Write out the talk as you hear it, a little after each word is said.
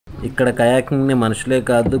ఇక్కడ కయాకింగ్ ని మనుషులే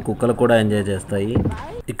కాదు కుక్కలు కూడా ఎంజాయ్ చేస్తాయి.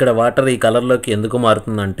 ఇక్కడ వాటర్ ఈ కలర్ లోకి ఎందుకు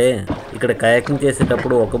మారుతుందంటే ఇక్కడ కయాకింగ్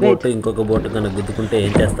చేసేటప్పుడు ఒక బోట్ ఇంకొక బోట్ కనుక గుద్దుకుంటే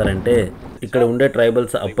ఏం చేస్తారంటే ఇక్కడ ఉండే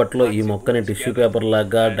ట్రైబల్స్ అప్పట్లో ఈ మొక్కని టిష్యూ పేపర్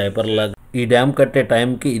లాగా డైపర్ లాగా ఈ డ్యామ్ కట్టే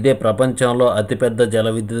టైంకి ఇదే ప్రపంచంలో అతిపెద్ద జల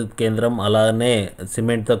విద్యుత్ కేంద్రం అలానే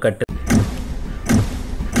సిమెంట్తో కట్టే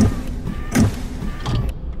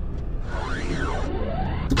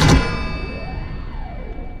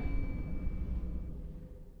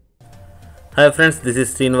hi friends, this is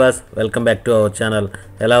Srinivas. Welcome back to our channel.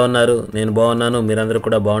 ఎలా ఉన్నారు? నేను బాగున్నాను. మీరందరూ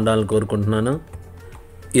కూడా బాగుండాలని కోరుకుంటున్నాను.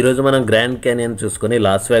 ఈరోజు మనం గ్రాండ్ క్యానియన్ చూసుకొని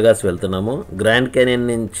లాస్ వేగాస్ వెళ్తున్నాము. గ్రాండ్ క్యానియన్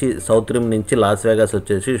నుంచి సౌత్ రిమ్ నుంచి లాస్ వేగాస్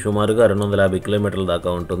వచ్చేసి సుమారుగా 250 కిలోమీటర్ల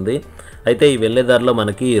దాకా ఉంటుంది. అయితే ఈ వెళ్ళే దారిలో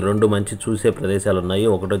మనకి రెండు మంచి చూసే ప్రదేశాలు ఉన్నాయి.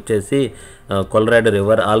 ఒకటి వచ్చేసి కొలరాడో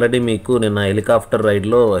రివర్. ఆల్రెడీ మీకు నిన్న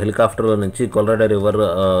హెలికాప్టర్లో నుంచి కొలరాడో రివర్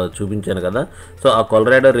చూపించాను కదా. సో ఆ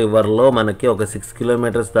కొలరాడో రివర్లో మనకి ఒక 6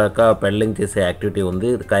 కిలోమీటర్స్ దాకా పెడలింగ్ చేసే యాక్టివిటీ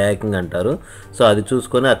ఉంది, కయాకింగ్ అంటారు. సో అది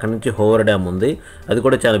చూసుకొని అక్కడి నుంచి హూవర్ డ్యామ్ ఉంది. అది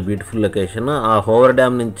కూడా చాలా బ్యూటిఫుల్ లొకేషన్. ఆ హూవర్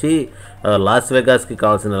డ్యామ్ నుంచి లాస్ వేగాస్కి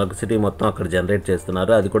కావాల్సిన ఎలక్ట్రిసిటీ మొత్తం అక్కడ జనరేట్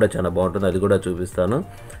చేస్తున్నారు. అది కూడా చాలా బాగుంటుంది, అది కూడా చూపిస్తాను.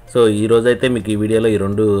 సో ఈరోజైతే మీకు ఈ వీడియోలో ఈ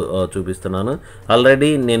రెండు చూపిస్తున్నాను. ఆల్రెడీ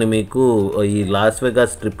నేను మీకు ఈ లాస్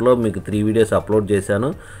వేగాస్ ట్రిప్లో మీకు 3 వీడియోస్ అప్లోడ్ చేశాను.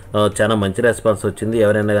 చాలా మంచి రెస్పాన్స్ వచ్చింది.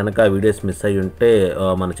 ఎవరైనా కనుక ఆ వీడియోస్ మిస్ అయ్యి ఉంటే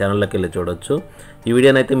మన ఛానల్లోకి వెళ్ళి చూడొచ్చు. ఈ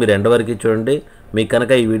వీడియోనైతే మీరు ఎండ్ వరకు చూడండి. మీకు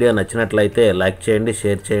కనుక ఈ వీడియో నచ్చినట్లయితే లైక్ చేయండి,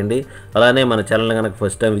 షేర్ చేయండి. అలానే మన ఛానల్ని కనుక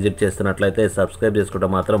ఫస్ట్ టైం విజిట్ చేస్తున్నట్లయితే సబ్స్క్రైబ్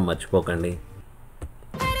చేసుకోవడం మాత్రం మర్చిపోకండి.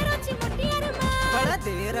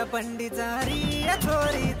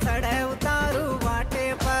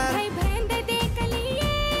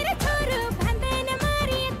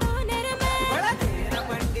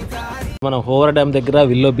 మనం హూవర్ డ్యామ్ దగ్గర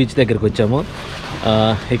విల్లో బీచ్ దగ్గరికి వచ్చాము.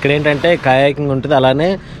 ఇక్కడ ఏంటంటే కయాకింగ్ ఉంటుంది. అలానే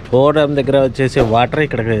హూవర్ డ్యామ్ దగ్గర వచ్చేసి వాటర్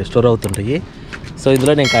ఇక్కడ స్టోర్ అవుతుంటాయి. సో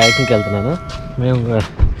ఇందులో నేను కయాకింగ్కి వెళ్తున్నాను. మేము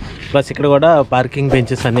ప్లస్ ఇక్కడ కూడా పార్కింగ్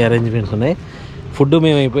బెంచెస్ అన్ని అరేంజ్మెంట్స్ ఉన్నాయి. ఫుడ్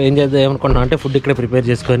మేము ఏం చేద్దాం అనుకుంటున్నాం అంటే ఫుడ్ ఇక్కడ ప్రిపేర్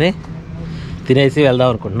చేసుకొని తినేసి వెళ్దాం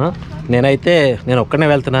అనుకుంటున్నాం. నేను ఒక్కనే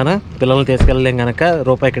వెళ్తున్నాను. పిల్లల్ని తీసుకెళ్ళలేం కనుక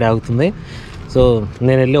రూపాయి ఇక్కడ ఆగుతుంది. సో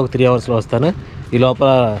నేను వెళ్ళి ఒక 3 అవర్స్లో వస్తాను. ఈ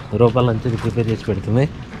రూపాయల నుంచి ప్రిపేర్ చేసి పెడుతుంది.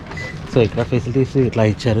 సో ఇక్కడ ఫెసిలిటీస్ ఇట్లా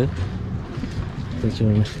ఇచ్చారు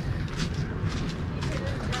చూడండి.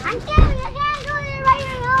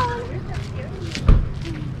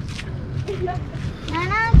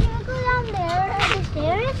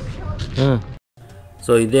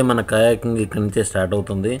 సో ఇదే మన కయాకింగ్ ఇక్కడ నుంచే స్టార్ట్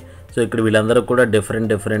అవుతుంది. సో ఇక్కడ వీళ్ళందరూ కూడా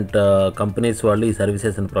డిఫరెంట్ కంపెనీస్ వాళ్ళు ఈ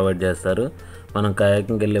సర్వీసెస్ని ప్రొవైడ్ చేస్తారు. మనం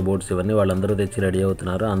కయాకింగ్కి వెళ్ళే బోట్స్ ఇవన్నీ వాళ్ళందరూ తెచ్చి రెడీ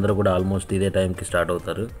అవుతున్నారు. అందరూ కూడా ఆల్మోస్ట్ ఇదే టైంకి స్టార్ట్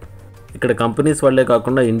అవుతారు. ఇక్కడ కంపెనీస్ వాళ్ళే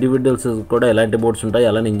కాకుండా ఇండివిజువల్స్ కూడా ఎలాంటి బోట్స్ ఉంటాయి,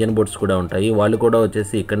 అలానే ఇంజన్ బోట్స్ కూడా ఉంటాయి. వాళ్ళు కూడా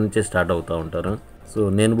వచ్చేసి ఇక్కడ నుంచే స్టార్ట్ అవుతూ ఉంటారు. సో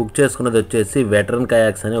నేను బుక్ చేసుకున్నది వచ్చేసి వెటరన్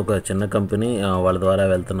కయాక్స్ అని ఒక చిన్న కంపెనీ, వాళ్ళ ద్వారా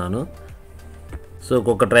వెళ్తున్నాను. సో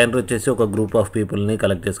ఒక ట్రైనర్ వచ్చేసి ఒక గ్రూప్ ఆఫ్ పీపుల్ని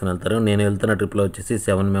కలెక్ట్ చేసుకుని వెళ్తారు. నేను వెళ్తున్న ట్రిప్లో వచ్చేసి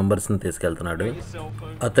 7 మెంబర్స్ని తీసుకెళ్తున్నాడు.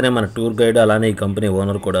 అతనే మన టూర్ గైడ్, అలానే ఈ కంపెనీ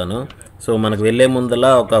ఓనర్ కూడాను. సో మనకు వెళ్ళే ముందల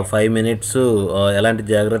ఒక 5 మినిట్స్ ఎలాంటి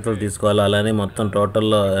జాగ్రత్తలు తీసుకోవాలో అలానే మొత్తం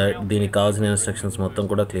టోటల్ దీనికి కావాల్సిన ఇన్స్ట్రక్షన్స్ మొత్తం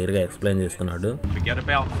కూడా క్లియర్గా ఎక్స్ప్లెయిన్ చేస్తున్నాడు.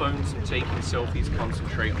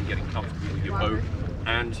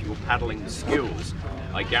 and your paddling skills.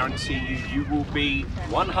 I guarantee you will be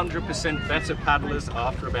 100% better paddlers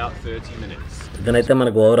after about 30 minutes. ఇతనైతే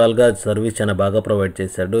మనకు ఓవరాల్గా సర్వీస్ చాలా బాగా ప్రొవైడ్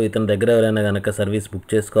చేశాడు. ఇతని దగ్గర ఎవరైనా కనుక సర్వీస్ బుక్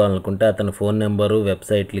చేసుకోవాలనుకుంటే అతని ఫోన్ నెంబరు,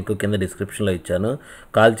 వెబ్సైట్ లింక్ కింద డిస్క్రిప్షన్లో ఇచ్చాను.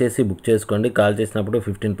 కాల్ చేసి బుక్ చేసుకోండి. కాల్ చేసినప్పుడు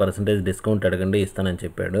 15% డిస్కౌంట్ అడగండి, ఇస్తానని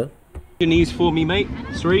చెప్పాడు. Knees for me, mate.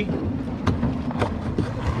 3.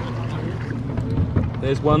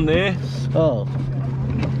 There's one there. Oh.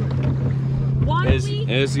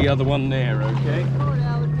 There's the other one there, okay?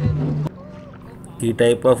 ఈ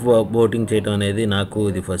టైప్ ఆఫ్ బోటింగ్ చేయడం అనేది నాకు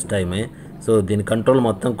ఇది ఫస్ట్ టైమే. సో దీని కంట్రోల్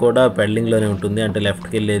మొత్తం కూడా పెడలింగ్లోనే ఉంటుంది. అంటే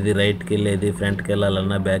లెఫ్ట్కి వెళ్ళేది, రైట్కి వెళ్ళేది, ఫ్రంట్కి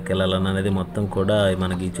వెళ్ళాలన్నా, బ్యాక్కి వెళ్ళాలన్నా అనేది మొత్తం కూడా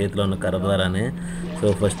మనకి ఈ చేతిలో ఉన్న కర్ర ద్వారానే.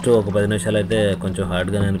 సో ఫస్ట్ ఒక 10 నిమిషాలు అయితే కొంచెం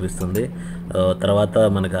హార్డ్గానే అనిపిస్తుంది. తర్వాత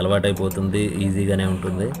మనకి అలవాటైపోతుంది, ఈజీగానే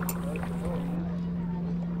ఉంటుంది.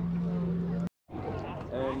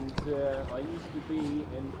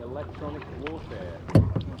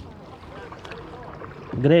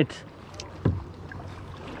 Great.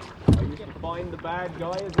 I used to find the bad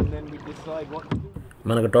guys and then we decide what to do.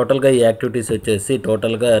 మనకు టోటల్గా ఈ యాక్టివిటీస్ వచ్చేసి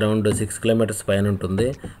టోటల్గా అరౌండ్ 6 కిలోమీటర్స్ పైన ఉంటుంది.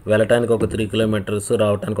 వెళ్ళటానికి ఒక 3 కిలోమీటర్స్,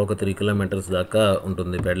 రావడానికి ఒక 3 కిలోమీటర్స్ దాకా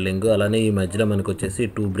ఉంటుంది పెడలింగ్. అలానే ఈ మధ్యలో మనకు వచ్చేసి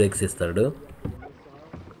 2 బ్రేక్స్ ఇస్తాడు.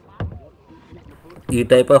 ఈ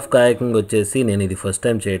టైప్ ఆఫ్ కయాకింగ్ వచ్చేసి నేను ఇది ఫస్ట్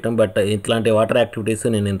టైం చేయటం. బట్ ఇట్లాంటి వాటర్ యాక్టివిటీస్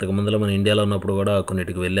నేను ఇంతకు ముందులో మన ఇండియాలో ఉన్నప్పుడు కూడా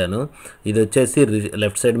కొన్నిటికి వెళ్ళాను. ఇది వచ్చేసి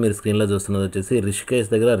లెఫ్ట్ సైడ్ మీరు స్క్రీన్లో చూస్తున్నది వచ్చేసి రిషికేష్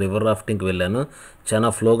దగ్గర రివర్ రాఫ్టింగ్కి వెళ్ళాను. చాలా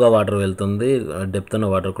ఫ్లోగా వాటర్ వెళ్తుంది, డెప్త్ ఉన్న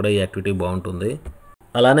వాటర్ కూడా ఈ యాక్టివిటీ బాగుంటుంది.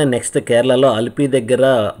 అలానే నెక్స్ట్ కేరళలో అల్పి దగ్గర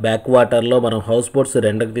బ్యాక్ వాటర్లో మనం హౌస్ బోట్స్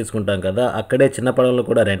రెంట్కి తీసుకుంటాం కదా, అక్కడే చిన్న పడవలు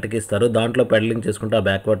కూడా రెంట్కి ఇస్తారు. దాంట్లో పెడలింగ్ చేసుకుంటే ఆ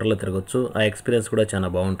బ్యాక్ వాటర్లో తిరగచ్చు. ఆ ఎక్స్పీరియన్స్ కూడా చాలా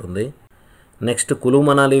బాగుంటుంది. నెక్స్ట్ కులు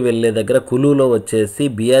మనాలి వెళ్ళే దగ్గర కులులో వచ్చేసి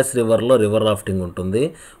బియాస్ రివర్లో రివర్ రాఫ్టింగ్ ఉంటుంది.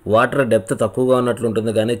 వాటర్ డెప్త్ తక్కువగా ఉన్నట్లు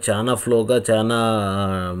ఉంటుంది కానీ చాలా ఫ్లోగా చాలా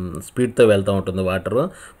స్పీడ్తో వెళ్తూ ఉంటుంది. వాటర్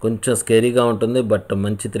కొంచెం స్కేరీగా ఉంటుంది, బట్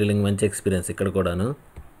మంచి థ్రిల్లింగ్, మంచి ఎక్స్పీరియన్స్ ఇక్కడ కూడాను.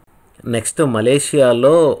 నెక్స్ట్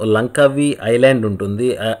మలేషియాలో లంకవి ఐలాండ్ ఉంటుంది.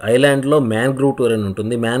 ఐలాండ్లో మ్యాంగ్రూవ్ టూర్ అని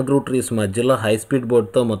ఉంటుంది. మ్యాంగ్రూవ్ ట్రీస్ మధ్యలో హై స్పీడ్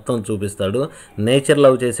బోట్తో మొత్తం చూపిస్తాడు. నేచర్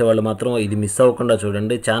లవ్ చేసే వాళ్ళు మాత్రం ఇది మిస్ అవ్వకుండా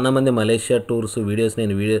చూడండి. చాలామంది మలేషియా టూర్స్ వీడియోస్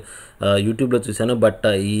నేను యూట్యూబ్లో చూశాను, బట్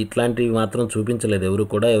ఇట్లాంటివి మాత్రం చూపించలేదు ఎవరు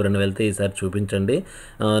కూడా. ఎవరైనా వెళ్తే ఈసారి చూపించండి.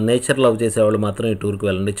 నేచర్ లవ్ చేసేవాళ్ళు మాత్రం ఈ టూర్కి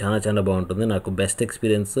వెళ్ళండి. చాలా చాలా బాగుంటుంది. నాకు బెస్ట్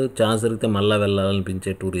ఎక్స్పీరియన్స్. ఛాన్స్ దొరికితే మళ్ళీ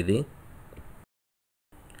వెళ్ళాలనిపించే టూర్ ఇది.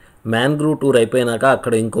 మ్యాంగ్రూవ్ టూర్ అయిపోయినాక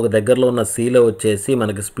అక్కడ ఇంకొక దగ్గరలో ఉన్న సీలో వచ్చేసి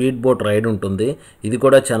మనకి స్పీడ్ బోట్ రైడ్ ఉంటుంది. ఇది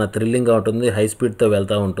కూడా చాలా థ్రిల్లింగ్గా ఉంటుంది, హై స్పీడ్తో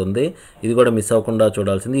వెళ్తూ ఉంటుంది. ఇది కూడా మిస్ అవ్వకుండా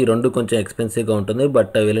చూడాల్సింది. ఈ రెండు కొంచెం ఎక్స్పెన్సివ్గా ఉంటుంది,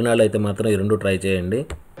 బట్ వెళ్ళినాళ్ళు అయితే మాత్రం ఈ రెండు ట్రై చేయండి.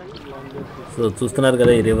 సో చూస్తున్నారు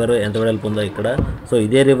కదా ఈ రివర్ ఎంత వెడల్పు ఉందో ఇక్కడ. సో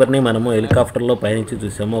ఇదే రివర్ని మనము హెలికాప్టర్లో పైనుంచి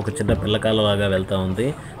చూసాము. ఒక చిన్న పిల్లకాయలాగా వెళ్తూ ఉంది.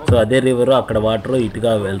 సో అదే రివర్ అక్కడ వాటర్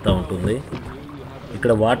ఇటుగా వెళ్తూ ఉంటుంది.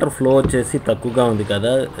 ఇక్కడ వాటర్ ఫ్లో వచ్చేసి తక్కువగా ఉంది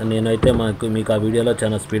కదా, నేనైతే మీకు ఆ వీడియోలో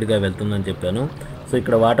చాలా స్పీడ్గా వెళ్తుందని చెప్పాను. సో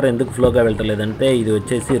ఇక్కడ వాటర్ ఎందుకు ఫ్లోగా వెళ్ళలేదంటే ఇది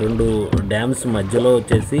వచ్చేసి 2 డ్యామ్స్ మధ్యలో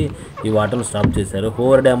వచ్చేసి ఈ వాటర్ను స్టాప్ చేశారు.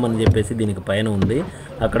 హూవర్ డ్యామ్ అని చెప్పేసి దీనికి పైన ఉంది.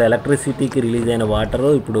 అక్కడ ఎలక్ట్రిసిటీకి రిలీజ్ అయిన వాటర్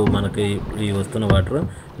ఇప్పుడు మనకి ఈ వస్తున్న వాటర్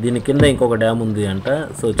దీని కింద ఇంకొక డ్యామ్ ఉంది అంట.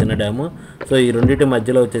 సో చిన్న డ్యాము. సో ఈ రెండింటి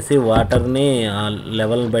మధ్యలో వచ్చేసి వాటర్ని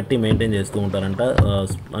లెవెల్ని బట్టి మెయింటైన్ చేస్తూ ఉంటారంట.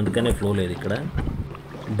 అందుకనే ఫ్లో లేదు ఇక్కడ.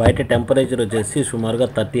 బయట టెంపరేచర్ వచ్చేసి సుమారుగా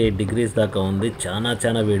 38 డిగ్రీస్ దాకా ఉంది.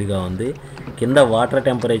 చాలా వేడిగా ఉంది. కింద వాటర్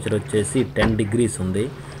టెంపరేచర్ వచ్చేసి 10 డిగ్రీస్ ఉంది.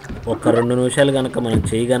 ఒక 2 నిమిషాలు కనుక మనం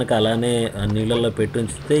చేయి కనుక అలానే నీళ్ళల్లో పెట్టి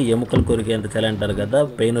ఉంచితే ఎముకలు కొరికేంత చలి అంటారు కదా,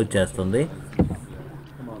 పెయిన్ వచ్చేస్తుంది.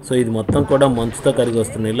 సో ఇది మొత్తం కూడా మంచుతో కరిగి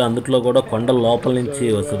వస్తున్న నీళ్ళు. అందులో కూడా కొండ లోపల నుంచి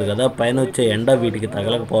వస్తుంది కదా, పైన వచ్చే ఎండ వీటికి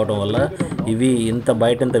తగలకపోవడం వల్ల ఇవి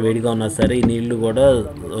బయట ఇంత వేడిగా ఉన్నా సరే ఈ నీళ్లు కూడా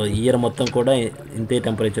ఇయర్ మొత్తం కూడా ఇంతే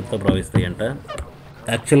టెంపరేచర్తో ప్రవహిస్తాయి అంట.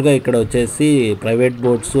 యాక్చువల్గా ఇక్కడ వచ్చేసి ప్రైవేట్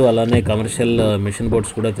బోట్స్ అలానే కమర్షియల్ మిషన్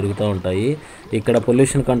బోట్స్ కూడా తిరుగుతూ ఉంటాయి. ఇక్కడ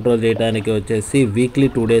పొల్యూషన్ కంట్రోల్ చేయడానికి వచ్చేసి వీక్లీ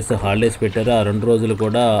 2 days హాలిడేస్ పెట్టారు. ఆ 2 రోజులు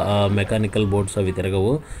కూడా మెకానికల్ బోట్స్ అవి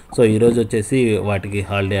తిరగవు. సో ఈరోజు వచ్చేసి వాటికి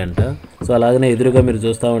హాలిడే అంట. సో అలాగనే ఎదురుగా మీరు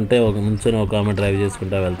చూస్తూ ఉంటే ముంచుని ఒక ఆమె డ్రైవ్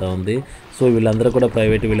చేసుకుంటూ వెళ్తూ ఉంది. సో వీళ్ళందరూ కూడా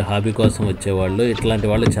ప్రైవేట్, వీళ్ళ హాబీ కోసం వచ్చేవాళ్ళు. ఇట్లాంటి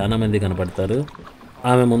వాళ్ళు చాలామంది కనపడతారు.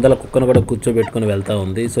 ఆమె ముందర కుక్కను కూడా కూర్చోబెట్టుకుని వెళ్తూ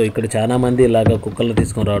ఉంది. సో ఇక్కడ చాలామంది ఇలాగ కుక్కలను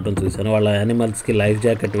తీసుకొని రావడం చూశాను. వాళ్ళ యానిమల్స్కి లైఫ్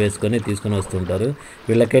జాకెట్ వేసుకొని తీసుకొని వస్తుంటారు.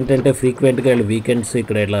 వీళ్ళకేంటంటే ఫ్రీక్వెంట్గా వీళ్ళు వీకెండ్స్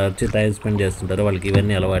ఇక్కడ ఇట్లా వచ్చి టైం స్పెండ్ చేస్తుంటారు. వాళ్ళకి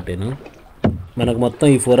ఇవన్నీ అలవాటేను. మనకు మొత్తం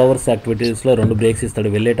ఈ 4 hours యాక్టివిటీస్లో 2 బ్రేక్స్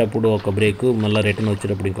ఇస్తాడు. వెళ్ళేటప్పుడు ఒక బ్రేక్, మళ్ళీ రిటర్న్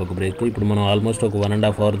వచ్చేటప్పుడు ఇంకొక బ్రేక్. ఇప్పుడు మనం ఆల్మోస్ట్ ఒక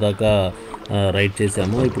 1.5 hour దాకా రైడ్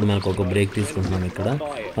చేసాము. ఇప్పుడు మనకు ఒక బ్రేక్ తీసుకుంటున్నాం ఇక్కడ.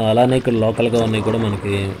 అలానే ఇక్కడ లోకల్గా ఉన్నాయి కూడా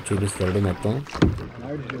మనకి చూపిస్తాడు మొత్తం.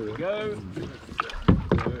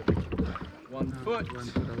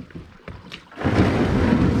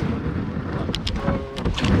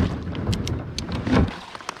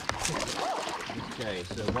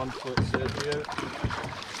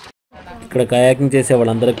 ఇక్కడ కయాకింగ్ చేసే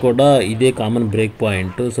వాళ్ళందరికీ కూడా ఇదే కామన్ బ్రేక్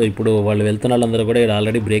పాయింట్. సో ఇప్పుడు వాళ్ళు వెళ్తున్న వాళ్ళందరూ కూడా ఇక్కడ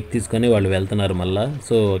ఆల్రెడీ బ్రేక్ తీసుకొని వాళ్ళు వెళ్తున్నారు మళ్ళీ.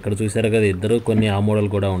 సో ఇక్కడ చూసారు కదా ఇద్దరు, కొన్ని ఆ మోడల్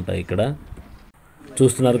కూడా ఉంటాయి ఇక్కడ.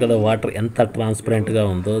 చూస్తున్నారు కదా వాటర్ ఎంత ట్రాన్స్పరెంట్గా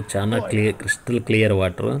ఉందో, చాలా క్రిస్టల్ క్లియర్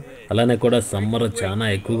వాటర్. అలానే కూడా సమ్మర్ చాలా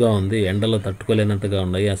ఎక్కువగా ఉంది, ఎండలో తట్టుకోలేనంతగా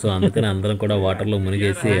ఉన్నాయి. సో అందుకని అందరం కూడా వాటర్లో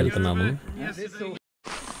మునిగేసి వెళ్తున్నాము.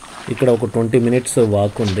 ఇక్కడ ఒక 20 minutes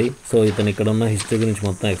వాక్ ఉంది. సో ఇతను ఇక్కడ ఉన్న హిస్టరీ గురించి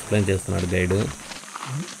మొత్తం ఎక్స్ప్లెయిన్ చేస్తున్నాడు గైడ్.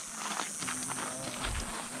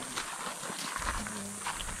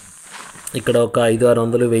 ఇక్కడ ఒక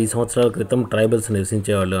 500-600-1000 సంవత్సరాల క్రితం ట్రైబల్స్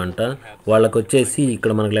నివసించేవాళ్ళు అంట. వాళ్ళకు వచ్చేసి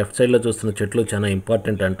ఇక్కడ మనకు లెఫ్ట్ సైడ్లో చూస్తున్న చెట్లు చాలా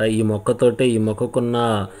ఇంపార్టెంట్ అంట. ఈ మొక్కకున్న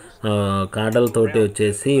కాడలతోటి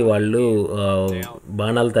వచ్చేసి వాళ్ళు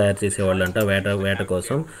బాణాలు తయారు చేసేవాళ్ళు అంట వేట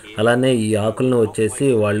కోసం. అలానే ఈ ఆకులను వచ్చేసి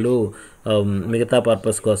వాళ్ళు మిగతా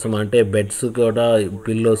పర్పస్ కోసం, అంటే బెడ్స్ కూడా,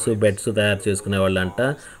 పిల్లోస్ బెడ్స్ తయారు చేసుకునేవాళ్ళు అంట.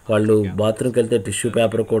 వాళ్ళు బాత్రూమ్కి వెళ్తే టిష్యూ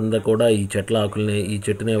పేపర్ కూడా ఈ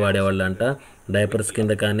చెట్టునే వాడేవాళ్ళు అంట. డైపర్స్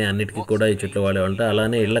కింద కానీ అన్నిటికీ కూడా ఈ చెట్లు వాడేవాళ్ళంట.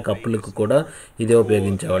 అలానే ఇళ్ళ కప్పులకు కూడా ఇదే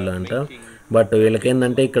ఉపయోగించేవాళ్ళు అంట. బట్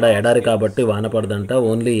వీళ్ళకేందంటే ఇక్కడ ఎడారి కాబట్టి వాన పడదంట.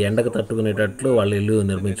 ఓన్లీ ఎండకు తట్టుకునేటట్లు వాళ్ళు ఇల్లు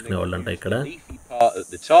నిర్మించుకునేవాళ్ళు అంట ఇక్కడ.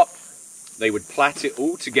 they would plait it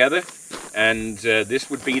all together, and this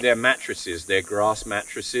would be their mattresses, their grass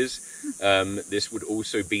mattresses. This would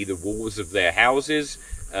also be the walls of their houses.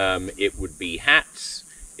 It would be hats.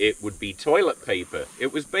 It would be toilet paper. It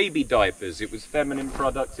was baby diapers. It was feminine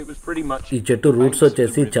products. It was pretty much. ఈ చెట్టు roots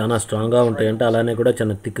వచ్చేసి చాలా స్ట్రాంగ్గా ఉంటాయంట, అలానే కూడా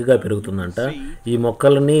చాలా థిక్గా పెరుగుతుందంట. ఈ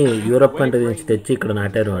మొక్కలని యూరప్ కంట్రీ నుంచి తెచ్చి ఇక్కడ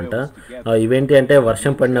నాటారు అంట. ఇవేంటి అంటే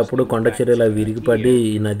వర్షం పడినప్పుడు కొండ చర్యలు విరిగిపడి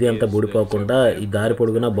ఈ నది అంతా బూడిపోకుండా ఈ దారి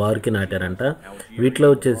పొడుగునా బార్కి నాటారంట. వీటిలో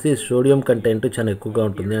వచ్చేసి సోడియం కంటెంట్ చాలా ఎక్కువగా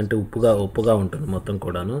ఉంటుంది, అంటే ఉప్పుగా ఉంటుంది మొత్తం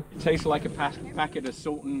కూడాను. Tastes like a packet of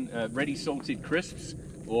ready salted crisps.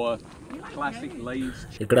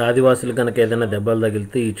 ఇక్కడ ఆదివాసులు కనుక ఏదైనా దెబ్బలు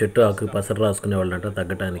తగిలితే ఈ చెట్టు ఆకు పసరు రాసుకునే వాళ్ళంట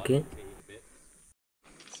తగ్గటానికి.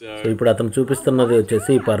 సో ఇప్పుడు అతను చూపిస్తున్నది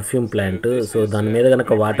వచ్చేసి పర్ఫ్యూమ్ ప్లాంట్. సో దాని మీద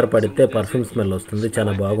కనుక వాటర్ పడితే పర్ఫ్యూమ్ స్మెల్ వస్తుంది,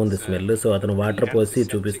 చాలా బాగుంది స్మెల్. సో అతను వాటర్ పోసి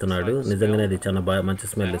చూపిస్తున్నాడు, నిజంగానే అది చాలా మంచి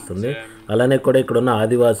స్మెల్ ఇస్తుంది. అలానే కూడా ఇక్కడ ఉన్న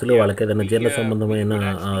ఆదివాసులు వాళ్ళకి ఏదైనా జీర్ణ సంబంధమైన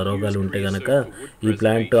రోగాలు ఉంటే కనుక ఈ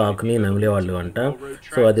ప్లాంట్ ఆకుని నమిలేవాళ్ళు అంట.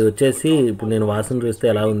 సో అది వచ్చేసి ఇప్పుడు నేను వాసన చూస్తే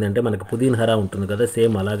ఎలా ఉంది అంటే మనకి పుదీనా ఉంటుంది కదా,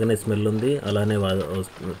 సేమ్ అలాగనే స్మెల్ ఉంది, అలానే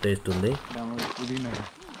టేస్ట్ ఉంది.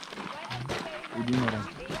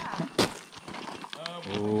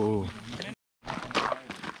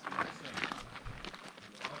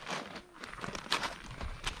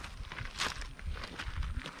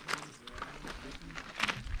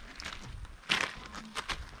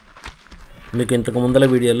 మీకు ఇంతకు ముందల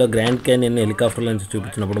వీడియోలో గ్రాండ్ క్యానియన్ హెలికాప్టర్ నుంచి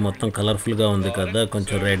చూపించినప్పుడు మొత్తం కలర్ఫుల్గా ఉంది కదా,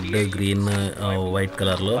 కొంచెం రెడ్, గ్రీన్, వైట్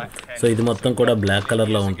కలర్లో. సో ఇది మొత్తం కూడా బ్లాక్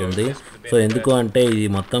కలర్లో ఉంటుంది. సో ఎందుకు అంటే ఇది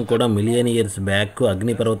మొత్తం కూడా మిలియన్ ఇయర్స్ బ్యాక్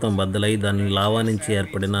అగ్నిపర్వతం బద్దలై దాని లావా నుంచి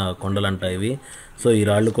ఏర్పడిన కొండలంట ఇవి. సో ఈ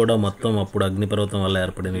రాళ్ళు కూడా మొత్తం అప్పుడు అగ్నిపర్వతం వల్ల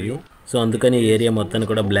ఏర్పడినవి. సో అందుకని ఈ ఏరియా మొత్తాన్ని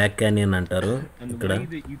కూడా బ్లాక్ క్యానియన్ అంటారు. ఇక్కడ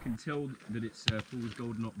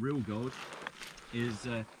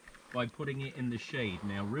by putting it in the shade.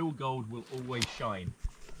 Now real gold will always shine.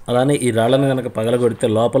 అలానే ఈ రాళ్ళను కనుక పగలగొడితే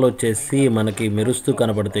లోపల వచ్చేసి మనకి మెరుస్తూ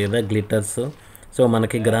కనబడతాయి కదా, గ్లిటర్స్. సో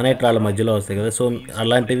మనకి గ్రానైట్ రాళ్ళ మధ్యలో వస్తాయి కదా, సో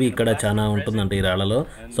అలాంటివి ఇక్కడ చాలా ఉంటుందంట ఈ రాళ్ళలో.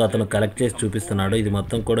 సో అతను కలెక్ట్ చేసి చూపిస్తున్నాడు. ఇది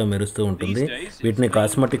మొత్తం కూడా మెరుస్తూ ఉంటుంది. వీటిని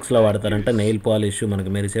కాస్మెటిక్స్లో వాడతారంట, నెయిల్ పాలిష్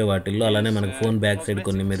మనకి మెరిసే వాటిల్లో. అలానే మనకి ఫోన్ బ్యాక్ సైడ్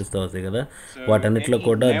కొన్ని మెరుస్తూ వస్తాయి కదా, వాటన్నిటిలో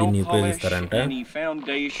కూడా దీన్ని ఉపయోగిస్తారంట.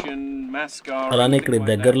 అలానే ఇక్కడ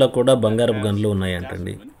దగ్గరలో కూడా బంగారపు గన్లు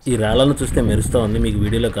ఉన్నాయంటండి. ఈ రాళ్ళను చూస్తే మెరుస్తూ ఉంది, మీకు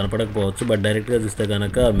వీడియోలో కనపడకపోవచ్చు, బట్ డైరెక్ట్గా చూస్తే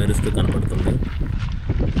కనుక మెరుస్తూ కనపడుతుంది.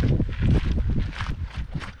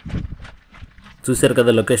 చూశారు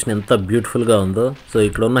కదా లొకేషన్ ఎంత బ్యూటిఫుల్గా ఉందో. సో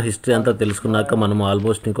ఇక్కడ ఉన్న హిస్టరీ అంతా తెలుసుకున్నాక మనం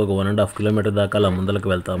ఆల్మోస్ట్ ఇంకొక 1.5 కిలోమీటర్ దాకా అలా ముందరకు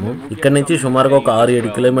వెళ్తాము. ఇక్కడ నుంచి సుమారుగా ఒక 6-7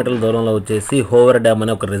 కిలోమీటర్ల దూరంలో వచ్చేసి హోవర్ డ్యామ్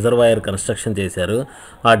అనే ఒక రిజర్వాయర్ కన్స్ట్రక్షన్ చేశారు.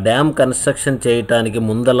 ఆ డ్యామ్ కన్స్ట్రక్షన్ చేయడానికి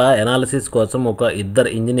ముందల ఎనాలిసిస్ కోసం ఒక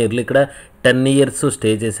ఇద్దరు ఇంజనీర్లు ఇక్కడ 10 ఇయర్స్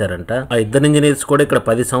స్టే చేశారంట. ఆ ఇద్దరు ఇంజనీర్స్ కూడా ఇక్కడ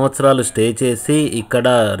 10 సంవత్సరాలు స్టే చేసి ఇక్కడ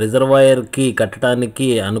రిజర్వాయర్కి కట్టడానికి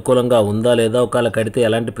అనుకూలంగా ఉందా లేదా, ఒకవేళ కడితే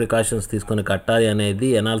ఎలాంటి ప్రికాషన్స్ తీసుకొని కట్టాలి అనేది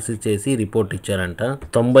ఎనాలిసిస్ చేసి రిపోర్ట్ ఇచ్చారంట.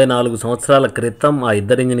 94 సంవత్సరాల క్రితం ఆ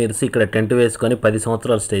ఇద్దరు ఇంజనీర్స్ ఇక్కడ టెంట్ వేసుకొని 10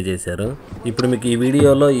 సంవత్సరాలు స్టే చేశారు. ఇప్పుడు మీకు ఈ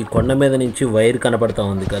వీడియోలో ఈ కొండ మీద నుంచి వైర్ కనపడతా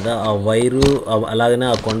ఉంది కదా, ఆ వైరు అలాగనే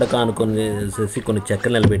ఆ కొండకు ఆనుకొని కొన్ని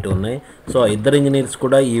చెక్కలు నిలబెట్టి ఉన్నాయి. సో ఆ ఇద్దరు ఇంజనీర్స్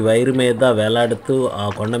కూడా ఈ వైర్ మీద వేలాడుతూ ఆ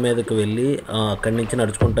కొండ మీదకి వెళ్ళి అక్కడి నుంచి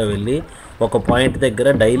నడుచుకుంటూ వెళ్ళి ఒక పాయింట్ దగ్గర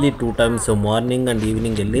daily 2 times morning and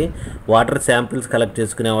evening వెళ్ళి వాటర్ శాంపిల్స్ కలెక్ట్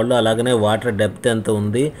చేసుకునేవాళ్ళు. అలాగనే వాటర్ డెప్త్ ఎంత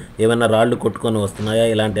ఉంది, ఏమైనా రాళ్ళు కొట్టుకొని వస్తున్నాయా,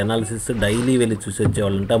 ఇలాంటి అనాలిసిస్ డైలీ వెళ్ళి చూసి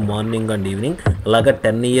వచ్చేవాళ్ళంట మార్నింగ్ అండ్ ఈవినింగ్. అలాగా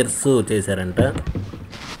 10 ఇయర్స్ చేశారంట.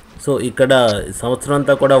 సో ఇక్కడ సంవత్సరం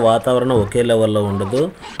అంతా కూడా వాతావరణం ఒకే లెవెల్లో ఉండదు.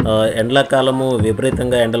 ఎండాకాలము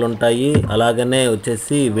విపరీతంగా ఎండలు ఉంటాయి, అలాగనే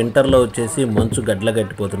వచ్చేసి వింటర్లో వచ్చేసి మంచు గడ్డల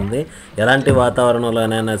గట్టిపోతుంది. ఎలాంటి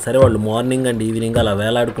వాతావరణంలోనైనా సరే వాళ్ళు మార్నింగ్ అండ్ ఈవినింగ్ అలా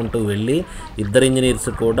వేలాడుకుంటూ వెళ్ళి ఇద్దరు ఇంజనీర్స్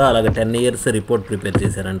కూడా అలాగే 10 ఇయర్స్ రిపోర్ట్ ప్రిపేర్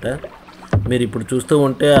చేశారంట. మీరు ఇప్పుడు చూస్తూ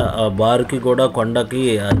ఉంటే ఆ బారుకి కూడా కొండకి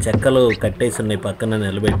ఆ చెక్కలు కట్టేసి ఉన్నాయి పక్కన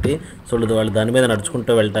నిలబెట్టి. సో వాళ్ళు దాని మీద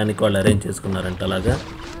నడుచుకుంటూ వెళ్ళడానికి వాళ్ళు అరేంజ్ చేసుకున్నారంట. అలాగా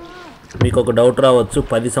మీకు ఒక డౌట్ రావచ్చు,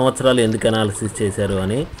 10 సంవత్సరాలు ఎందుకు అనాలిసిస్ చేశారు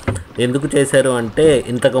అని. ఎందుకు చేశారు అంటే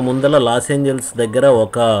ఇంతకు ముందల లాస్ ఏంజల్స్ దగ్గర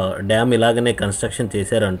ఒక డ్యామ్ ఇలాగనే కన్స్ట్రక్షన్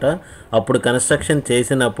చేశారంట. అప్పుడు కన్స్ట్రక్షన్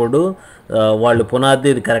చేసినప్పుడు వాళ్ళు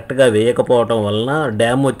పునాది కరెక్ట్గా వేయకపోవటం వలన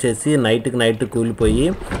డ్యామ్ వచ్చేసి నైట్కి నైట్ కూలిపోయి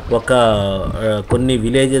కొన్ని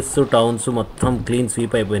విలేజెస్, టౌన్స్ మొత్తం క్లీన్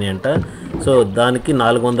స్వీప్ అయిపోయినాయంట. సో దానికి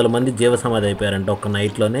 400 మంది జీవసమాధి అయిపోయారంట ఒక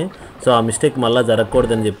నైట్లోనే. సో ఆ మిస్టేక్ మళ్ళీ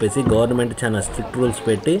జరగకూడదని చెప్పేసి గవర్నమెంట్ చాలా స్ట్రిక్ట్ రూల్స్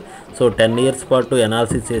పెట్టి సో 10 ఇయర్స్ పాటు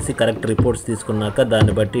అనాలిసిస్ చేసి కరెక్ట్ రిపోర్ట్స్ తీసుకున్నాక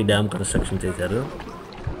దాన్ని బట్టి డ్యామ్ కన్స్ట్రక్షన్ చేశారు.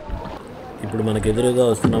 ఇప్పుడు మనకు ఎదురుగా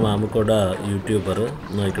వస్తున్న ఆమె కూడా యూట్యూబర్,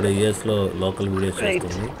 ఇక్కడ యూఎస్లో లోకల్ వీడియోస్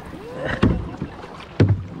చేస్తుంది.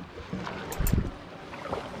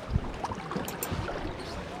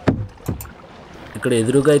 ఇక్కడ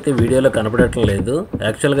ఎదురుగా అయితే వీడియోలో కనపడటం లేదు.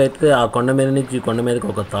 యాక్చువల్గా అయితే ఆ కొండ మీద నుంచి ఈ కొండ మీదకి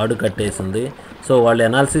ఒక తాడు కట్టేసింది. సో వాళ్ళు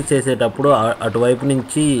అనాలిసిస్ చేసేటప్పుడు అటువైపు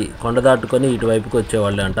నుంచి కొండ దాటుకొని ఇటువైపుకి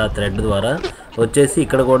వచ్చేవాళ్ళు అంట. ఆ థ్రెడ్ ద్వారా వచ్చేసి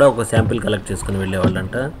ఇక్కడ కూడా ఒక శాంపిల్ కలెక్ట్ చేసుకుని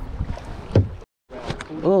వెళ్ళేవాళ్ళంట.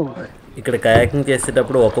 ఇక్కడ కయాకింగ్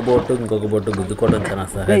చేసేటప్పుడు ఒక బోటు ఇంకొక బోటు గుద్దుకోవడం చాలా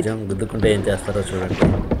సహజం. గుద్దుకుంటే ఏం చేస్తారో చూడండి,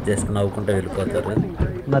 జస్ట్ నవ్వుకుంటే వెళ్ళిపోతారు.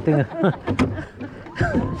 నథింగ్.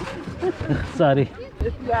 సారీ.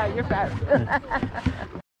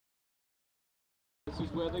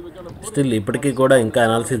 స్టిల్ ఇప్పటికీ కూడా ఇంకా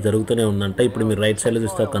అనాలిసిస్ జరుగుతూనే ఉందంట. ఇప్పుడు మీరు రైట్ సైడ్లో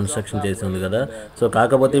చూస్తే కన్స్ట్రక్షన్ చేసి ఉంది కదా. సో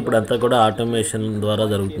కాకపోతే ఇప్పుడు అంతా కూడా ఆటోమేషన్ ద్వారా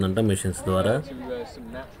జరుగుతుందంట, మెషిన్స్ ద్వారా.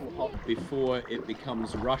 Before it becomes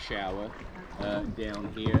rush hour down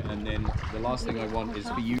here, and then the last thing I want is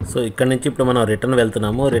for you. So ఇక్కడ నుంచి ఇప్పుడు మనం రిటర్న్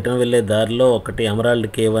వెళ్తున్నాము. రిటర్న్ వెళ్ళే దారిలో ఒకటి ఎమరాల్డ్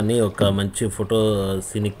కేవ్ అని ఒక మంచి ఫోటో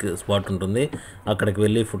సీనిక్ స్పాట్ ఉంటుంది. అక్కడికి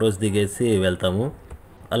వెళ్ళి ఫొటోస్ దిగేసి వెళ్తాము.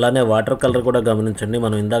 అలానే వాటర్ కలర్ కూడా గమనించండి.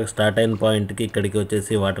 మనం ఇందాక స్టార్ట్ అయిన పాయింట్కి ఇక్కడికి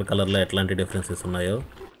వచ్చేసి వాటర్ కలర్లో ఎట్లాంటి డిఫరెన్సెస్ ఉన్నాయో.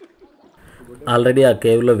 ఆల్రెడీ ఆ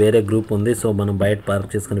కేవ్లో వేరే గ్రూప్ ఉంది. సో మనం బయట పార్క్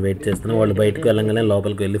చేసుకుని వెయిట్ చేస్తున్నాం. వాళ్ళు బయటకు వెళ్ళగానే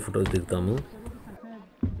లోపలికి వెళ్ళి ఫొటోస్ దిగుతాము.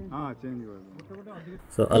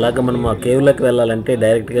 సో అలాగే మనం ఆ కేవ్లోకి వెళ్ళాలంటే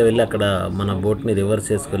డైరెక్ట్గా వెళ్ళి అక్కడ మన బోట్ని రివర్స్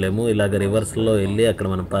చేసుకోలేము. ఇలాగ రివర్స్లో వెళ్ళి అక్కడ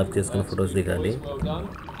మనం పార్క్ చేసుకుని ఫొటోస్ దిగాలి.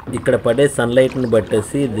 ఇక్కడ పడే సన్లైట్ని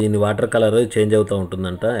బట్టేసి దీని వాటర్ కలర్ చేంజ్ అవుతూ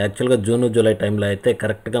ఉంటుందంట. యాక్చువల్గా జూన్ జూలై టైంలో అయితే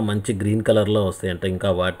కరెక్ట్గా మంచి గ్రీన్ కలర్లో వస్తాయంట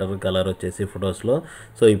ఇంకా వాటర్ కలర్ వచ్చేసి ఫొటోస్లో.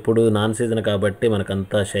 సో ఇప్పుడు నాన్ సీజన్ కాబట్టి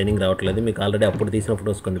మనకంతా షైనింగ్ రావట్లేదు. మీకు ఆల్రెడీ అప్పుడు తీసిన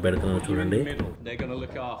ఫొటోస్ కొన్ని పెడుతున్నాను చూడండి.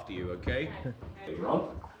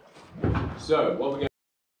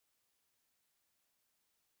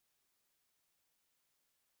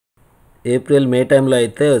 ఏప్రిల్ మే టైంలో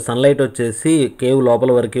అయితే సన్లైట్ వచ్చేసి కేవ్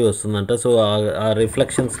లోపల వరకు వస్తుందంట. సో ఆ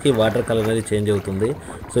రిఫ్లెక్షన్స్కి వాటర్ కలర్ అనేది చేంజ్ అవుతుంది.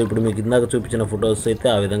 సో ఇప్పుడు మీకు ఇందాక చూపించిన ఫొటోస్ అయితే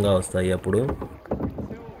ఆ విధంగా వస్తాయి. అప్పుడు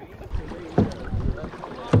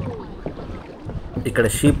ఇక్కడ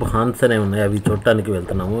షీప్ హార్న్స్ అనేవి ఉన్నాయి, అవి చూడటానికి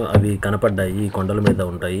వెళ్తున్నాము. అవి కనపడ్డాయి, ఈ కొండల మీద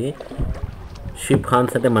ఉంటాయి. షీప్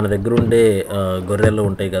హార్న్స్ అంటే మన దగ్గర ఉండే గొర్రెలు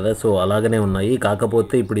ఉంటాయి కదా, సో అలాగనే ఉన్నాయి.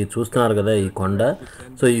 కాకపోతే ఇప్పుడు ఇది చూస్తున్నారు కదా ఈ కొండ,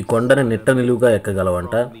 సో ఈ కొండని నిట్ట నిలువుగా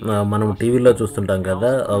ఎక్కగలవంట. మనం టీవీలో చూస్తుంటాం కదా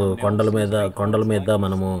కొండల మీద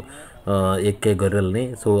మనము ఎక్కే గొర్రెల్ని,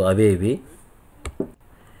 సో అవే ఇవి.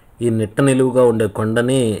 ఈ నిట్ట నిలువుగా ఉండే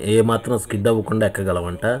కొండని ఏమాత్రం స్కిడ్ అవ్వకుండా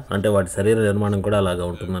ఎక్కగలవంట. అంటే వాటి శరీర నిర్మాణం కూడా అలాగా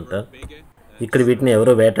ఉంటుందంట. ఇక్కడ వీటిని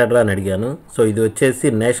ఎవరో వేటాడరా అని అడిగాను. సో ఇది వచ్చేసి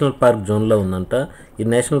నేషనల్ పార్క్ జోన్లో ఉందంట. ఈ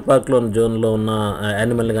నేషనల్ పార్క్లో జోన్లో ఉన్న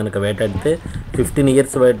యానిమల్ని కనుక వేటాడితే 15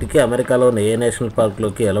 ఇయర్స్ బయటికి అమెరికాలో ఉన్న ఏ నేషనల్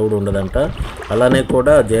పార్క్లోకి అలౌడ్ ఉండదంట. అలానే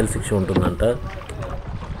కూడా జైలు శిక్ష ఉంటుందంట.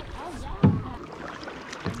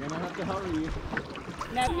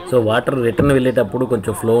 సో వాటర్ రిటర్న్ వెళ్ళేటప్పుడు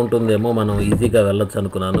కొంచెం ఫ్లో ఉంటుందేమో, మనం ఈజీగా వెళ్ళొచ్చు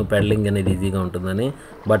అనుకున్నాను, పెడలింగ్ అనేది ఈజీగా ఉంటుందని.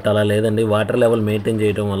 బట్ అలా లేదండి, వాటర్ లెవెల్ మెయింటైన్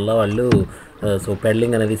చేయడం వల్ల వాళ్ళు సో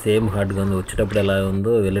పెడలింగ్ అనేది సేమ్ హార్డ్గా ఉంది. వచ్చేటప్పుడు ఎలా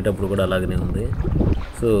ఉందో వెళ్ళేటప్పుడు కూడా అలాగనే ఉంది.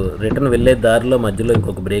 సో రిటర్న్ వెళ్ళే దారిలో మధ్యలో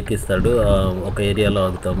ఇంకొక బ్రేక్ ఇస్తాడు, ఒక ఏరియాలో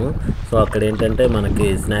ఆగుతాము. సో అక్కడ ఏంటంటే మనకి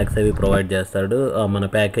స్నాక్స్ అవి ప్రొవైడ్ చేస్తాడు. మన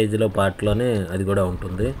ప్యాకేజీలో పార్ట్లోనే అది కూడా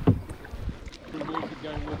ఉంటుంది.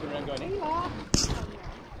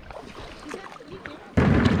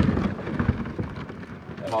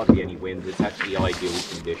 Hardly any wind. It's actually ideal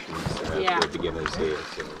conditions for beginners here.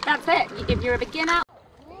 So. That's it. If you're a beginner.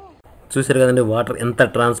 చూసారు కదండి వాటర్ ఎంత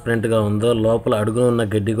ట్రాన్స్పరెంట్గా ఉందో, లోపల అడుగున ఉన్న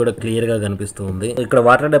గడ్డి కూడా క్లియర్గా కనిపిస్తూ ఉంది. ఇక్కడ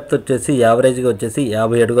వాటర్ డెప్త్ వచ్చేసి యావరేజ్గా వచ్చేసి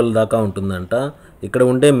 50 అడుగుల దాకా ఉంటుందంట. ఇక్కడ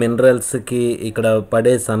ఉండే మినరల్స్కి, ఇక్కడ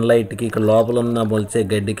పడే సన్లైట్కి, ఇక్కడ లోపల ఉన్న మొలిచే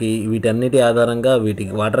గడ్డికి, వీటన్నిటి ఆధారంగా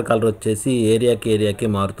వీటికి వాటర్ కలర్ వచ్చేసి ఏరియాకి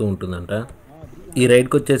మారుతూ ఉంటుందంట. ఈ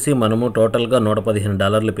రైడ్కి వచ్చేసి మనము టోటల్గా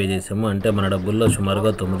 $115 పే చేసాము. అంటే మన డబ్బుల్లో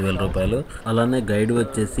సుమారుగా $9,000 రూపాయలు. అలానే గైడ్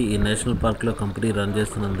వచ్చేసి ఈ నేషనల్ పార్క్లో కంపెనీ రన్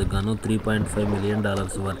చేస్తున్నందుకు గాను $3.5 మిలియన్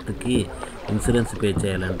వర్త్కి ఇన్సూరెన్స్ పే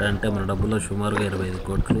చేయాలంట. అంటే మన డబ్బుల్లో సుమారుగా 25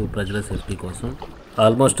 కోట్లు ప్రజల సేఫ్టీ కోసం.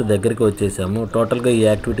 ఆల్మోస్ట్ దగ్గరికి వచ్చేసాము. టోటల్గా ఈ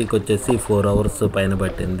యాక్టివిటీకి వచ్చేసి 4 అవర్స్ పైన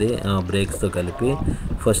పట్టింది బ్రేక్స్తో కలిపి.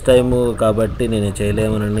 ఫస్ట్ టైము కాబట్టి నేను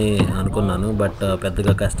చేయలేమని అనుకున్నాను, బట్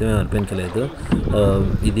పెద్దగా కష్టమే అనిపించలేదు.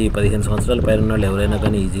 ఇది 15 సంవత్సరాల పైన ఉన్న వాళ్ళు ఎవరైనా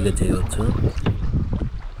కానీ ఈజీగా చేయవచ్చు.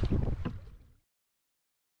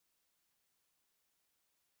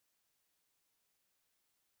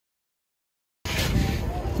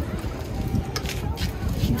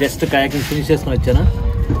 జస్ట్ కయాకింగ్ ఫినిష్ చేసుకుని వచ్చాను.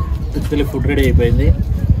 యాక్చువల్లీ ఫుడ్ రెడీ అయిపోయింది,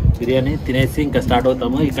 బిర్యానీ తినేసి ఇంకా స్టార్ట్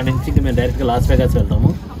అవుతాము. ఇక్కడ నుంచి మేము డైరెక్ట్గా లాస్ వేగాస్ వెళ్తాము.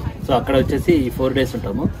 సో అక్కడ వచ్చేసి ఈ 4 డేస్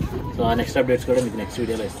ఉంటాము. సో ఆ నెక్స్ట్ అప్డేట్స్ కూడా మీకు నెక్స్ట్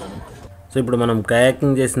వీడియోలో ఇస్తాను. సో ఇప్పుడు మనం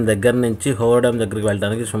కయాకింగ్ చేసిన దగ్గర నుంచి హూవర్ డ్యామ్ దగ్గరికి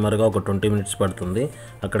వెళ్ళడానికి సుమారుగా ఒక 20 మినిట్స్ పడుతుంది.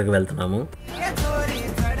 అక్కడికి వెళ్తున్నాము.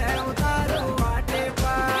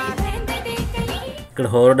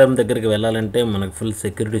 ఇక్కడ హోవర్ డ్యామ్ దగ్గరికి వెళ్ళాలంటే మనకు ఫుల్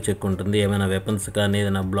సెక్యూరిటీ చెక్ ఉంటుంది. ఏమైనా వెపన్స్ కానీ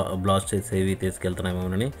ఏదైనా బ్లాస్ట్ చేసేవి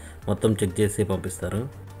తీసుకెళ్తున్నామేమోనని మొత్తం చెక్ చేసి పంపిస్తారు.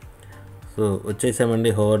 సో వచ్చేసామండి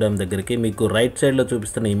హోవర్ డ్యామ్ దగ్గరికి. మీకు రైట్ సైడ్లో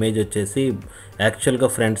చూపిస్తున్న ఇమేజ్ వచ్చేసి యాక్చువల్గా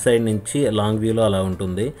ఫ్రంట్ సైడ్ నుంచి లాంగ్ వ్యూలో అలా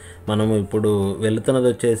ఉంటుంది. మనము ఇప్పుడు వెళ్తున్నది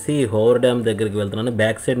వచ్చేసి హోవర్ డ్యామ్ దగ్గరికి వెళ్తున్నాను.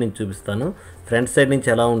 బ్యాక్ సైడ్ నుంచి చూపిస్తాను. ఫ్రంట్ సైడ్ నుంచి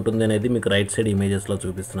ఎలా ఉంటుంది అనేది మీకు రైట్ సైడ్ ఇమేజెస్లో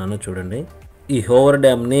చూపిస్తున్నాను చూడండి. ఈ హోవర్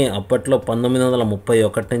డ్యామ్ని అప్పట్లో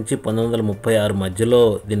 1931 నుంచి 1936 మధ్యలో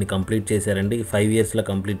దీన్ని కంప్లీట్ చేశారండి. 5 ఇయర్స్లో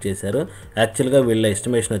కంప్లీట్ చేశారు. యాక్చువల్గా వీళ్ళ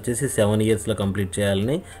ఎస్టిమేషన్ వచ్చేసి 7 ఇయర్స్లో కంప్లీట్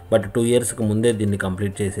చేయాలని, బట్ 2 ఇయర్స్కి ముందే దీన్ని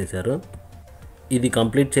కంప్లీట్ చేసేసారు. ఇది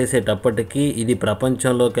కంప్లీట్ చేసేటప్పటికి ఇది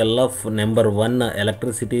ప్రపంచంలోకెల్లా నెంబర్ 1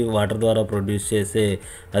 ఎలక్ట్రిసిటీ వాటర్ ద్వారా ప్రొడ్యూస్ చేసే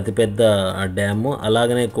అతిపెద్ద డ్యాము.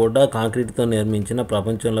 అలాగనే కూడా కాంక్రీట్తో నిర్మించిన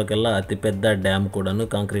ప్రపంచంలోకెల్లా అతిపెద్ద డ్యామ్ కూడాను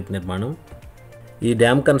కాంక్రీట్ నిర్మాణం. ఈ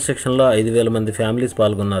డ్యామ్ కన్స్ట్రక్షన్లో 5,000 మంది ఫ్యామిలీస్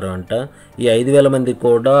పాల్గొన్నారు అంట. ఈ 5,000 మంది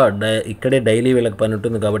కూడా ఇక్కడే డైలీ వీళ్ళకి పని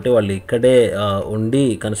ఉంటుంది కాబట్టి వాళ్ళు ఇక్కడే ఉండి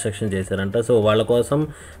కన్స్ట్రక్షన్ చేశారంట. సో వాళ్ళ కోసం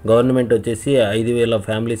గవర్నమెంట్ వచ్చేసి 5,000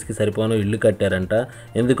 ఫ్యామిలీస్కి సరిపోను ఇల్లు కట్టారంట.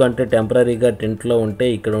 ఎందుకంటే టెంపరీగా టెంట్లో ఉంటే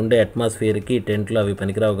ఇక్కడ ఉండే అట్మాస్ఫియర్కి టెంట్లో అవి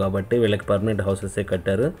పనికిరావు కాబట్టి వీళ్ళకి పర్మనెంట్ హౌసెసే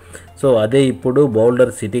కట్టారు. సో అదే ఇప్పుడు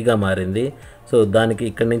బౌల్డర్ సిటీగా మారింది. సో దానికి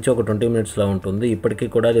ఇక్కడ నుంచి ఒక 20 మినిట్స్లో ఉంటుంది. ఇప్పటికీ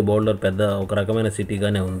కూడా అది బౌల్డర్ పెద్ద ఒక రకమైన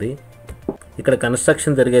సిటీగానే ఉంది. ఇక్కడ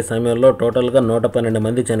కన్స్ట్రక్షన్ జరిగే సమయంలో టోటల్గా 112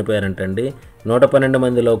 మంది చనిపోయారంటండి. 112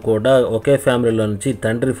 మందిలో కూడా ఒకే ఫ్యామిలీలో నుంచి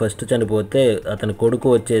తండ్రి ఫస్ట్ చనిపోతే అతని కొడుకు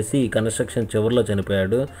వచ్చేసి కన్స్ట్రక్షన్ చివరిలో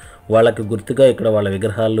చనిపోయాడు. వాళ్ళకి గుర్తుగా ఇక్కడ వాళ్ళ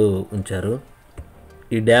విగ్రహాలు ఉంచారు.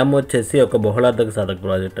 ఈ డ్యామ్ వచ్చేసి ఒక బహుళార్థక సాధక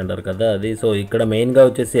ప్రాజెక్ట్ అంటారు కదా అది. సో ఇక్కడ మెయిన్గా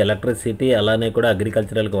వచ్చేసి ఎలక్ట్రిసిటీ అలానే కూడా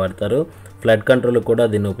అగ్రికల్చరల్కి వాడతారు. ఫ్లడ్ కంట్రోల్ కూడా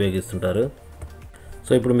దీన్ని ఉపయోగిస్తుంటారు.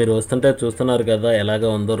 సో ఇప్పుడు మీరు వస్తుంటే చూస్తున్నారు కదా ఎలాగ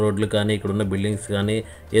ఉందో రోడ్లు కానీ ఇక్కడ ఉన్న బిల్డింగ్స్ కానీ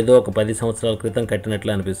ఏదో ఒక 10 సంవత్సరాల క్రితం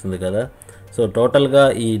కట్టినట్లే అనిపిస్తుంది కదా. సో టోటల్గా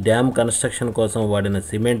ఈ డ్యామ్ కన్స్ట్రక్షన్ కోసం వాడిన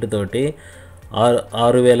సిమెంట్ తోటి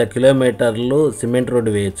 6,000 కిలోమీటర్లు సిమెంట్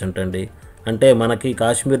రోడ్డు వేయచ్చు అంటండి. అంటే మనకి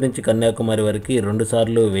కాశ్మీర్ నుంచి కన్యాకుమారి వరకు 2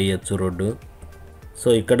 సార్లు వేయచ్చు రోడ్డు. సో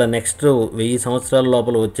ఇక్కడ నెక్స్ట్ 1000 సంవత్సరాల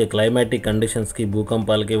లోపల వచ్చే క్లైమాటిక్ కండిషన్స్కి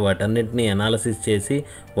భూకంపాలకి వాటన్నిటిని అనాలిసిస్ చేసి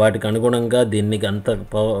వాటికి అనుగుణంగా దీన్ని అంత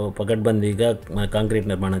పకడ్బందీగా కాంక్రీట్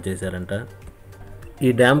నిర్మాణం చేశారంట.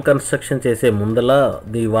 ఈ డ్యామ్ కన్స్ట్రక్షన్ చేసే ముందల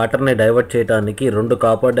ఈ వాటర్ని డైవర్ట్ చేయడానికి 2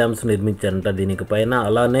 కాపర్ డ్యామ్స్ నిర్మించారంట దీనికి పైన.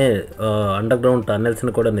 అలానే అండర్ గ్రౌండ్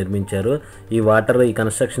టన్నెల్స్ని కూడా నిర్మించారు. ఈ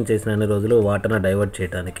కన్స్ట్రక్షన్ చేసిన అన్ని రోజులు వాటర్ని డైవర్ట్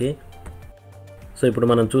చేయడానికి. సో ఇప్పుడు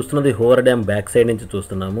మనం చూస్తున్నది హోవర్ డ్యామ్ బ్యాక్ సైడ్ నుంచి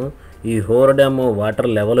చూస్తున్నాము. ఈ హోవర్ డ్యామ్ వాటర్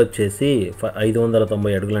లెవెల్ వచ్చేసి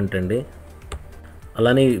 590 అడుగులు అంటండి.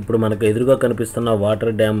 అలానే ఇప్పుడు మనకు ఎదురుగా కనిపిస్తున్న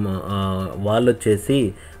వాటర్ డ్యామ్ వాల్ వచ్చేసి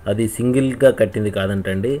అది సింగిల్గా కట్టింది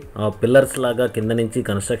కాదంటండి. ఆ పిల్లర్స్ లాగా కింద నుంచి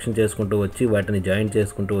కన్స్ట్రక్షన్ చేసుకుంటూ వచ్చి వాటిని జాయింట్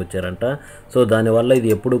చేసుకుంటూ వచ్చారంట. సో దానివల్ల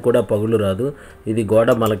ఇది ఎప్పుడు కూడా పగులు రాదు. ఇది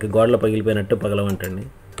గోడలు పగిలిపోయినట్టు పగలవంటండి.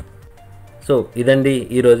 సో ఇదండి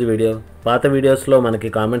ఈరోజు వీడియో. పాత వీడియోస్లో మనకి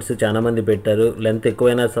కామెంట్స్ చాలామంది పెట్టారు, లెంత్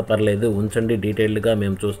ఎక్కువైనా పర్లేదు ఉంచండి డీటెయిల్డ్గా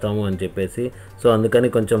మేము చూస్తాము అని చెప్పేసి. సో అందుకని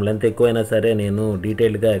కొంచెం లెంత్ ఎక్కువైనా సరే నేను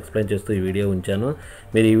డీటెయిల్డ్గా ఎక్స్ప్లెయిన్ చేస్తూ ఈ వీడియో ఉంచాను.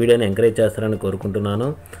 మీరు ఈ వీడియోని ఎంకరేజ్ చేస్తారని కోరుకుంటున్నాను.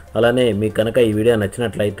 అలానే మీకు కనుక ఈ వీడియో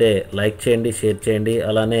నచ్చినట్లయితే లైక్ చేయండి, షేర్ చేయండి.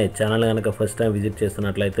 అలానే ఛానల్ కనుక ఫస్ట్ టైం విజిట్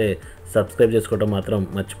చేస్తున్నట్లయితే సబ్స్క్రైబ్ చేసుకోవడం మాత్రం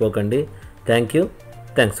మర్చిపోకండి.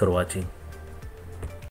 Thanks for watching.